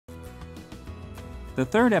The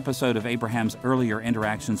third episode of Abraham's earlier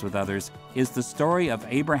interactions with others is the story of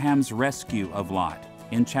Abraham's rescue of Lot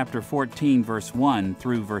in chapter 14, verse 1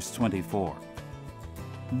 through verse 24.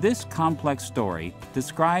 This complex story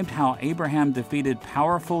described how Abraham defeated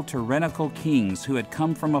powerful tyrannical kings who had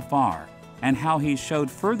come from afar, and how he showed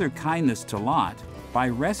further kindness to Lot by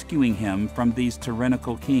rescuing him from these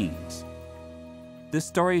tyrannical kings. This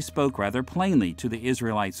story spoke rather plainly to the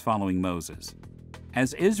Israelites following Moses.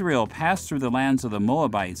 As Israel passed through the lands of the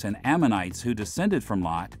Moabites and Ammonites who descended from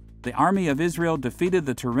Lot, the army of Israel defeated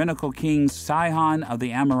the tyrannical kings Sihon of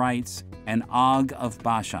the Amorites and Og of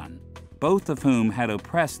Bashan, both of whom had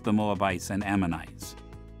oppressed the Moabites and Ammonites.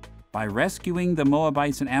 By rescuing the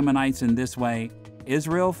Moabites and Ammonites in this way,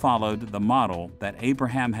 Israel followed the model that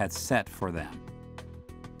Abraham had set for them.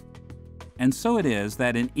 And so it is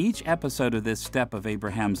that in each episode of this step of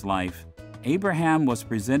Abraham's life, Abraham was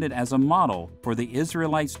presented as a model for the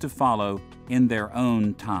Israelites to follow in their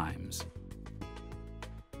own times.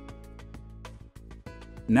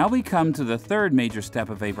 Now we come to the third major step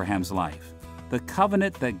of Abraham's life, the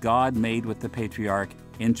covenant that God made with the patriarch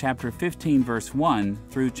in chapter 15, verse 1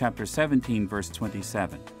 through chapter 17, verse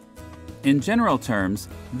 27. In general terms,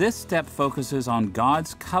 this step focuses on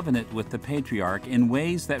God's covenant with the patriarch in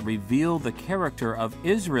ways that reveal the character of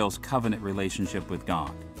Israel's covenant relationship with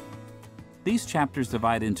God. These chapters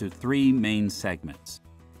divide into three main segments.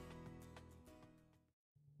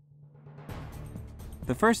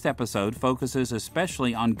 The first episode focuses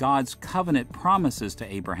especially on God's covenant promises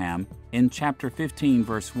to Abraham in chapter 15,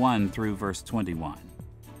 verse 1 through verse 21.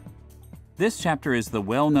 This chapter is the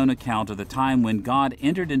well-known account of the time when God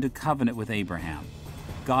entered into covenant with Abraham.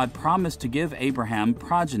 God promised to give Abraham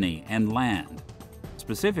progeny and land.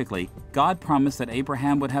 Specifically, God promised that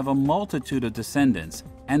Abraham would have a multitude of descendants,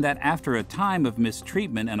 and that after a time of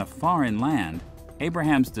mistreatment in a foreign land,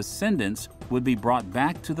 Abraham's descendants would be brought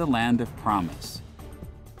back to the land of promise.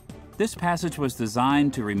 This passage was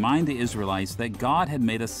designed to remind the Israelites that God had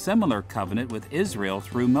made a similar covenant with Israel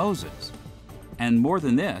through Moses. And more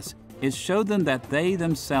than this, it showed them that they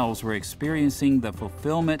themselves were experiencing the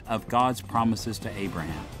fulfillment of God's promises to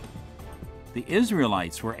Abraham. The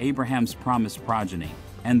Israelites were Abraham's promised progeny,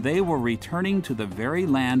 and they were returning to the very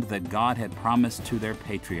land that God had promised to their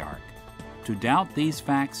patriarch. To doubt these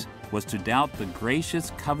facts was to doubt the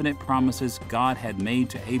gracious covenant promises God had made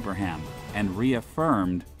to Abraham and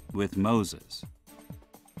reaffirmed with Moses.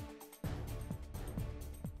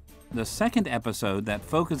 The second episode that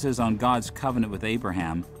focuses on God's covenant with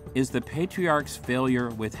Abraham is the patriarch's failure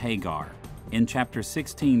with Hagar in chapter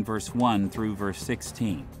 16, verse 1 through verse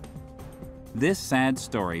 16. This sad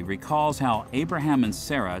story recalls how Abraham and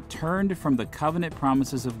Sarah turned from the covenant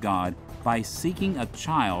promises of God by seeking a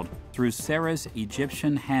child through Sarah's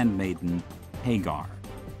Egyptian handmaiden, Hagar.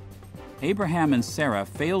 Abraham and Sarah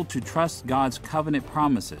failed to trust God's covenant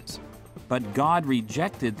promises, but God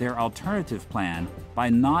rejected their alternative plan by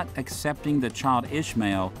not accepting the child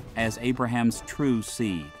Ishmael as Abraham's true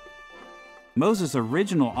seed. Moses'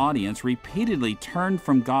 original audience repeatedly turned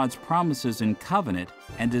from God's promises in covenant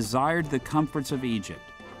and desired the comforts of Egypt.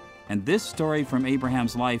 And this story from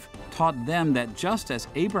Abraham's life taught them that just as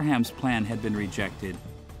Abraham's plan had been rejected,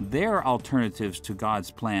 their alternatives to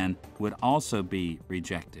God's plan would also be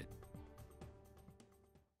rejected.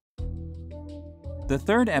 The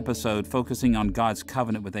third episode focusing on God's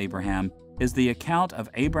covenant with Abraham is the account of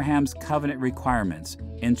Abraham's covenant requirements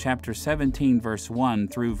in chapter 17, verse 1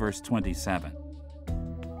 through verse 27.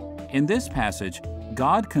 In this passage,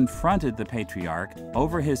 God confronted the patriarch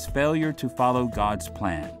over his failure to follow God's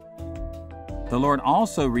plan. The Lord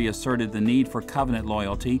also reasserted the need for covenant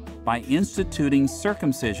loyalty by instituting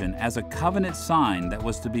circumcision as a covenant sign that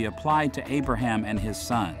was to be applied to Abraham and his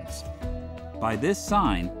sons. By this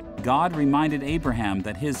sign, God reminded Abraham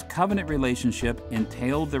that his covenant relationship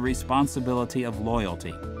entailed the responsibility of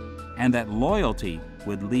loyalty, and that loyalty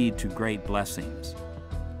would lead to great blessings.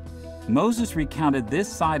 Moses recounted this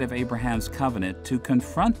side of Abraham's covenant to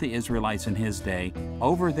confront the Israelites in his day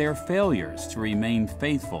over their failures to remain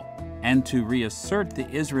faithful and to reassert the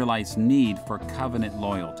Israelites' need for covenant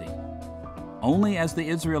loyalty. Only as the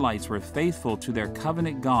Israelites were faithful to their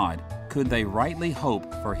covenant God could they rightly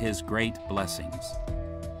hope for his great blessings.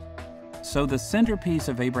 So the centerpiece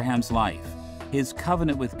of Abraham's life, his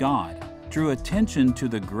covenant with God, drew attention to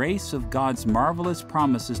the grace of God's marvelous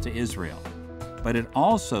promises to Israel, but it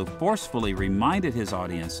also forcefully reminded his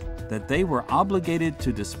audience that they were obligated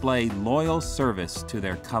to display loyal service to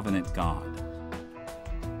their covenant God.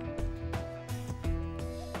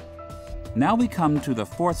 Now we come to the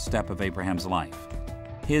fourth step of Abraham's life,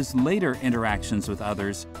 his later interactions with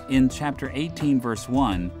others in chapter 18, verse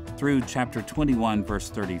 1 through chapter 21,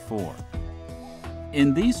 verse 34.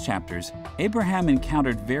 In these chapters, Abraham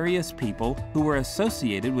encountered various people who were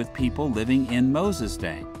associated with people living in Moses'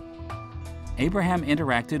 day. Abraham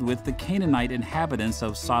interacted with the Canaanite inhabitants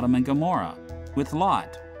of Sodom and Gomorrah, with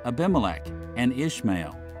Lot, Abimelech, and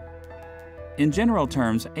Ishmael. In general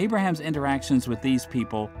terms, Abraham's interactions with these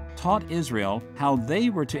people taught Israel how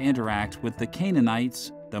they were to interact with the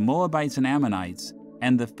Canaanites, the Moabites and Ammonites,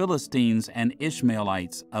 and the Philistines and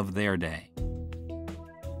Ishmaelites of their day.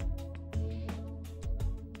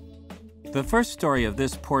 The first story of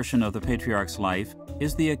this portion of the patriarch's life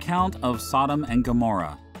is the account of Sodom and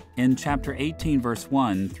Gomorrah in chapter 18, verse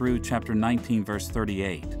 1 through chapter 19, verse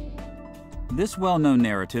 38. This well-known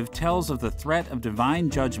narrative tells of the threat of divine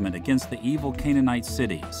judgment against the evil Canaanite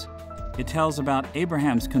cities. It tells about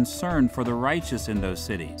Abraham's concern for the righteous in those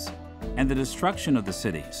cities and the destruction of the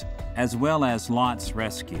cities, as well as Lot's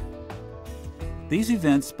rescue. These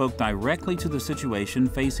events spoke directly to the situation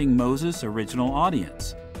facing Moses' original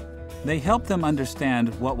audience. They helped them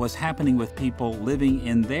understand what was happening with people living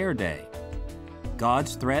in their day: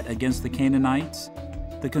 God's threat against the Canaanites,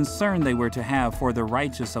 the concern they were to have for the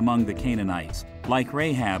righteous among the Canaanites, like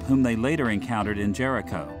Rahab, whom they later encountered in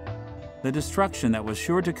Jericho, the destruction that was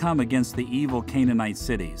sure to come against the evil Canaanite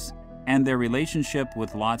cities, and their relationship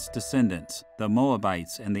with Lot's descendants, the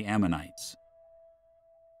Moabites and the Ammonites.